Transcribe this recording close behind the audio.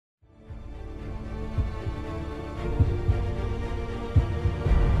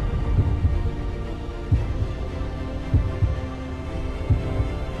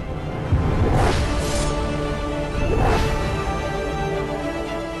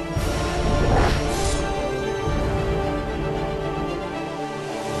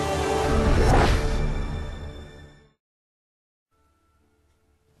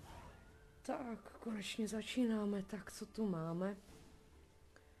Tak, konečně začínáme. Tak, co tu máme?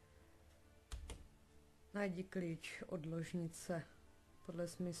 Najdi klíč od ložnice. Podle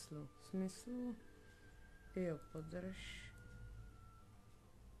smyslu. Smyslu? Jo, podrž.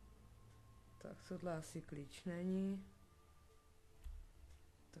 Tak, tohle asi klíč není.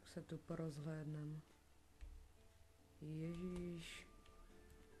 Tak se tu porozhlédnem. Ježíš.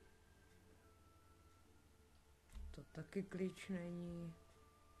 To taky klíč není.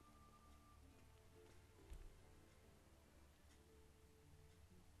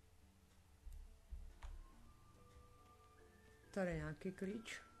 Tady nějaký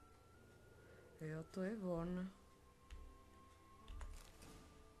klíč. Jo, to je on.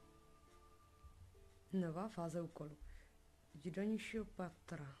 Nová fáze úkolu. Jdi do nižšího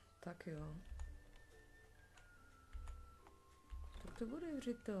patra. Tak jo. Tak to bude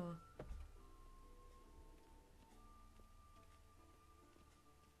vřito.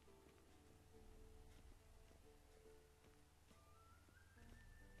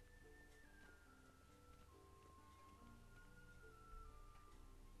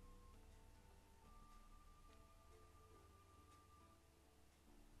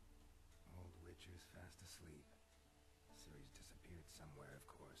 Witcher's fast asleep. Ciri's disappeared somewhere, of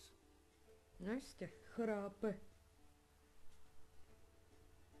course. No jistě, chrápe.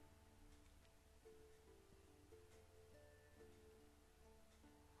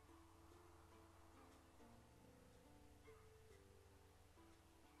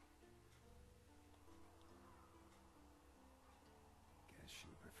 Guess she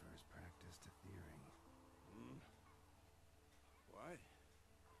prefers practice to theory. What?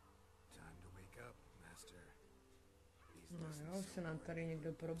 Time to wake up, master. These No lessons jo, so se nám worth tady it.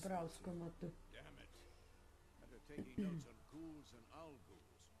 někdo probral z komatu. Damn it. After taking notes on ghouls and owl-ghouls,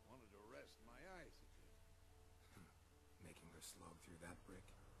 wanted to rest my eyes a bit. Making her slog through that brick?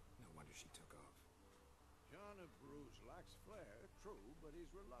 No wonder she took off. John of Bruges lacks flair, true, but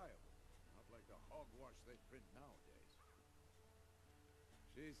he's reliable. Not like the hogwash they print nowadays.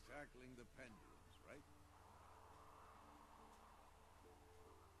 She's tackling the pendulums, right?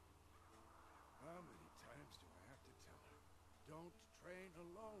 How many times do I have to tell her? Don't train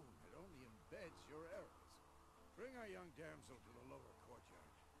alone. It only embeds your errors. Bring our young damsel to the lower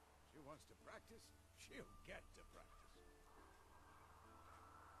courtyard. She wants to practice, she'll get to practice.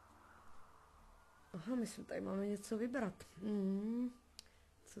 Aha, my si tady máme něco vybrat.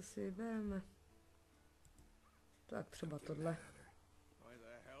 Co si vybereme? Tak třeba tohle. Why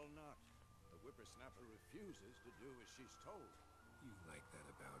the hell not? The whippersnapper refuses to do as she's told. You like that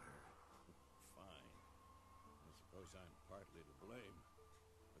about her. Fine. I suppose I'm partly to blame.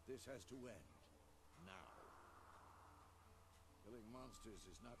 But this has to end. Now. Killing monsters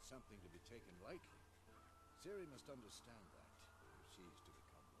is not something to be taken lightly. Ciri must understand that, if she is to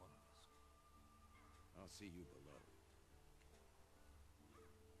become one of us. I'll see you below.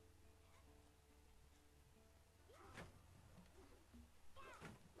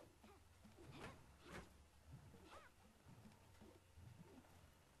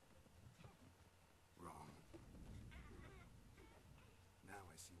 Wrong. Now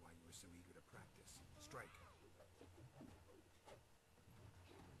I see why you were so eager to practice. Strike.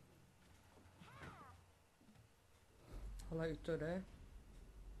 Ale i to jde.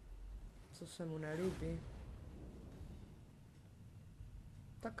 Co se mu nelíbí.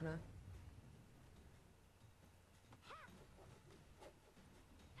 Tak ne.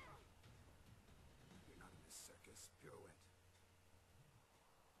 You're not in this circus, pirouette.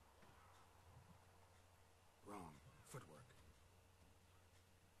 Wrong. Footwork.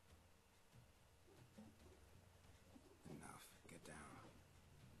 Enough. Get down.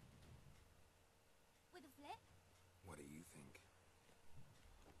 With a flip? What do you think?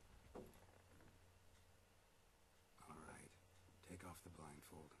 All right. Take off the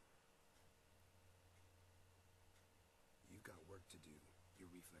blindfold. You've got work to do. Your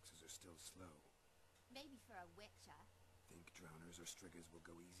reflexes are still slow. Maybe for a witcher. Think drowners or striggers will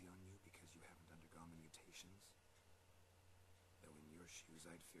go easy on you because you haven't undergone the mutations? Though in your shoes,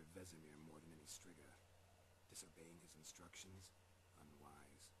 I'd fear Vesemir more than any strigger. Disobeying his instructions?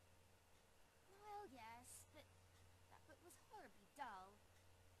 Unwise. Well, yes, but that book was horribly dull.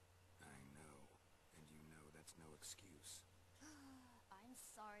 I know. And you know that's no excuse. I'm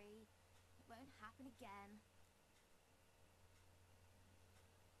sorry. It won't happen again.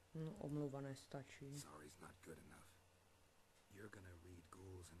 No, omluva nestačí. Sorry's not good enough. You're gonna read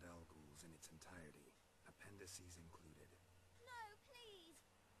Ghouls and Owl-Ghouls in its entirety, appendices included. No, please.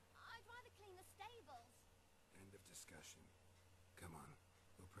 I'd rather clean the stables. End of discussion. Come on,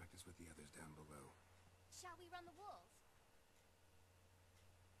 we'll practice with the others down below. Shall we run the walls?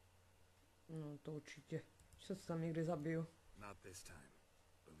 No to určitě. Že se tam někdy zabiju. Not this time.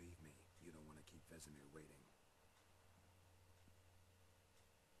 Believe me, you don't want to keep Vesemir waiting.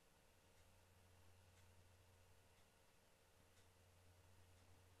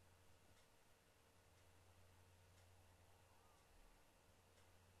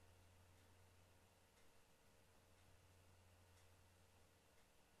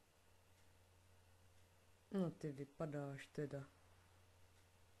 No ty vypadáš teda.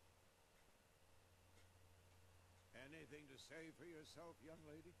 Anything to say for yourself, young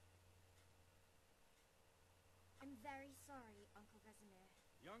lady? I'm very sorry, Uncle Vesemir.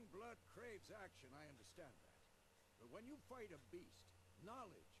 Young blood craves action, I understand that. But when you fight a beast,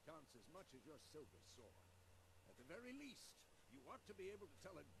 knowledge counts as much as your silver sword. At the very least, you ought to be able to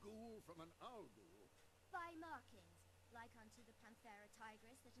tell a ghoul from an owl ghoul. By markings, like unto the Panthera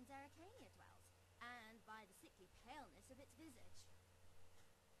tigris that in Zarakania dwells, and by the sickly paleness of its visage.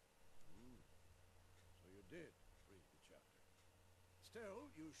 So you did read the chapter.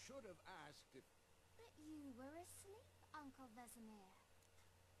 Still, you should have asked if... But you were asleep, Uncle Vesemir.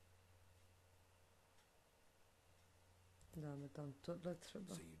 Dáme tam tohle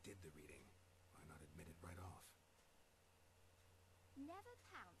třeba. So you did the reading. Why not admit it right off? Never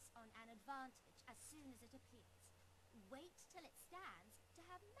pounce on an advantage as soon as it appears. Wait till it stands to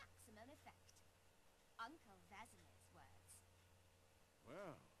have maximum effect. Uncle Vesemir's words.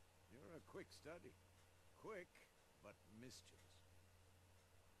 Well, you're a quick study. Quick, but mischievous.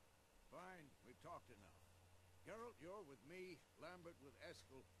 Fine, we've talked enough. Geralt, you're with me, Lambert with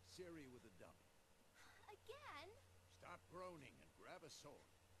Eskel, Ciri with a dummy. Again? Stop groaning and grab a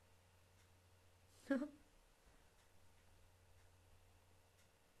sword.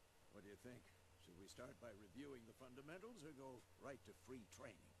 What do you think? Should we start by reviewing the fundamentals or go right to free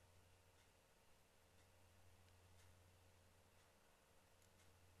training?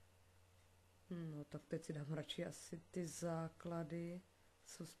 No tak teď si dám radši asi ty základy,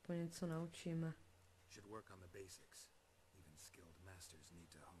 co aspoň něco naučíme. Should work on the basics. Even skilled masters need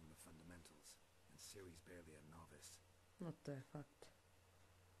to hone the fundamentals, and Ciri's barely a novice. No to je fakt.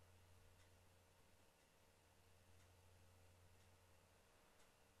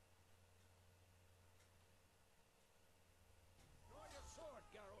 Draw your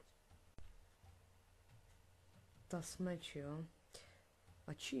sword, Geralt. Ta smeč, jo.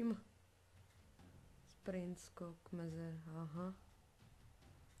 A čím? Sprint, skok, meze, aha.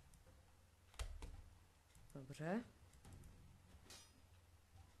 Dobře.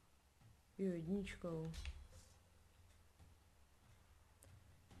 Jo, jedničkou.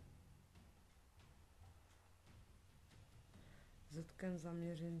 Zetkem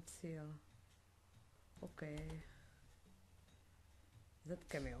zaměřím cíl. OK.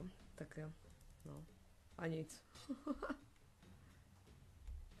 Zetkem, jo. Tak jo. No. A nic.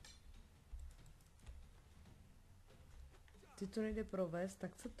 Ty to nejde provést,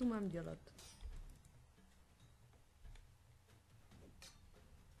 tak co tu mám dělat?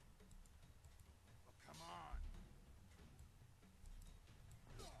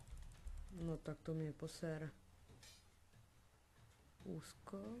 No tak to mě poser.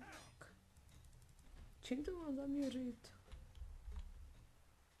 Úskok. Čím to mám zaměřit?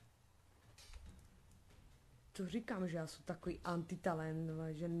 To říkám, že já jsem takový antitalent,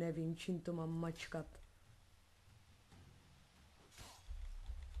 že nevím, čím to mám mačkat.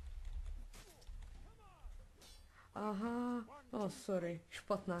 Aha, oh sorry,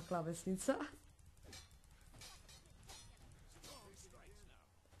 špatná klávesnice.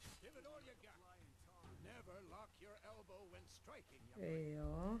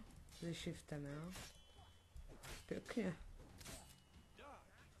 Jo, se shiftem, jo. Pěkně.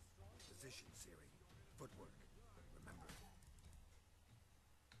 Position, Ciri. Footwork.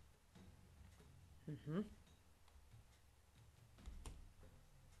 Remember.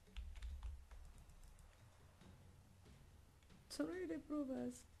 Co nejde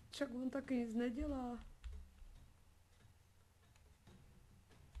provést? Však on taky nic nedělá.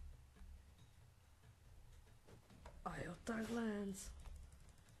 A jo, takhle.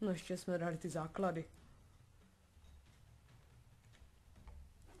 No ještě jsme dali ty základy.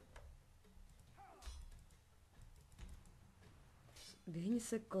 Vyhni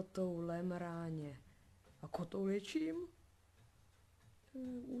se kotoulem ráně. A kotoul je čím?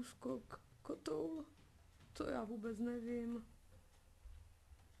 Úskok, kotoul. To já vůbec nevím.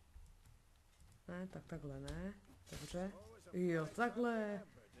 Ne, tak takhle ne. Dobře. Jo, takhle.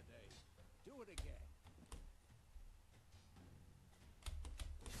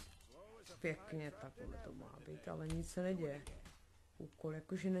 Pěkně, takhle to má být, ale nic se neděje. Úkol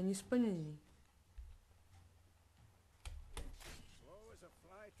jakože není splněný.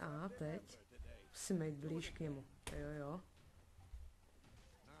 A teď musíme jít blíž k němu. Jo, jo.